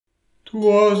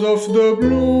'Twas of the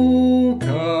blue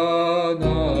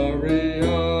Canary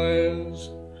Isles,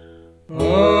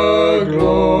 a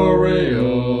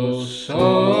glorious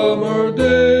summer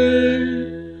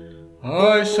day.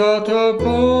 I sat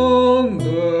upon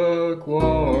the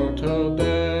quarter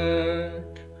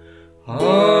deck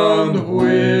and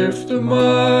whiffed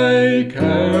my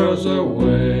cares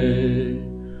away,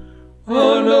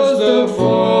 and as the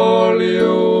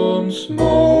volume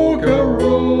smoke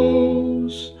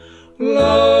arose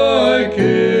like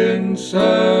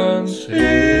incense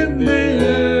in the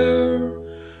air,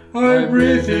 I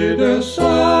breathed a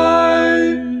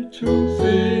sigh to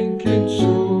think in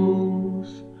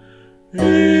sooth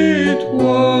it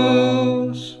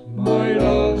was my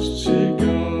last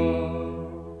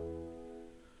cigar.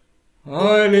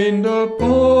 I leaned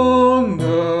upon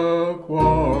the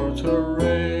quarter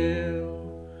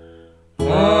rail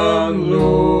and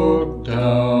looked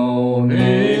down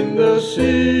in the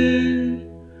sea.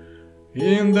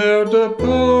 In there the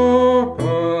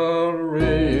purple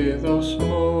wreath of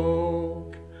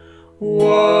smoke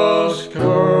was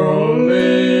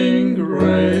curling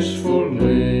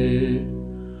gracefully.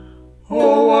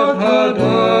 Oh, what had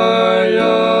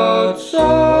I at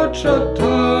such a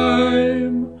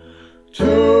time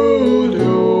to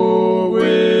do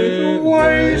with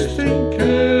wasting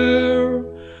care?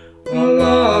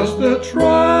 Alas, the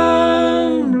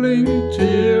trembling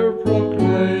tear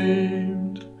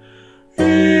proclaimed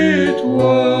it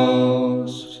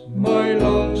was my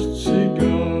last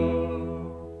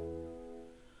cigar.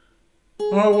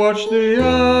 I watched the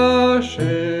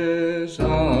ashes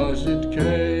as it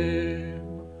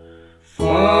came,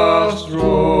 fast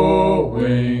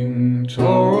drawing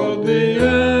toward the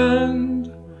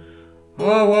end.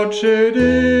 I watched it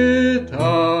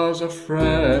as a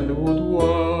friend would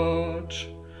watch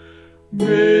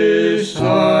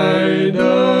beside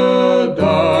a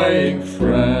dying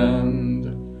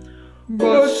friend.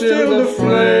 But still the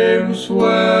flame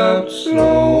swept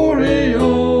slowly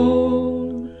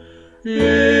on.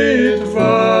 It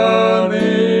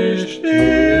vanished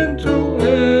into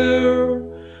air.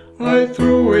 I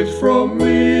threw it from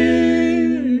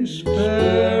me,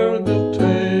 spared the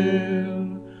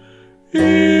tale.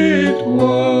 It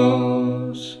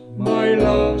was my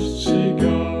last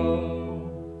cigar.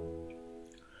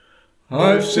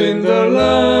 I've seen the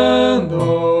land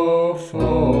of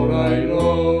all I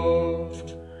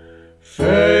loved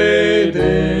fade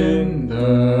in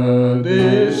the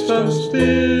distance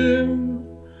dim.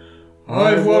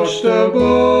 I've watched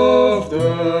above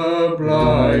the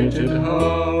blighted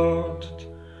heart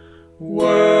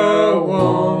where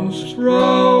once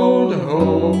proud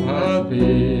hope had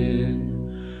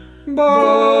been,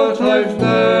 but I've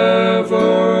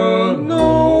never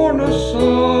known a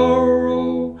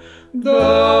sorrow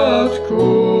that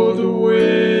could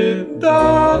with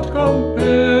that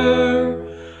compare.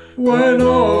 When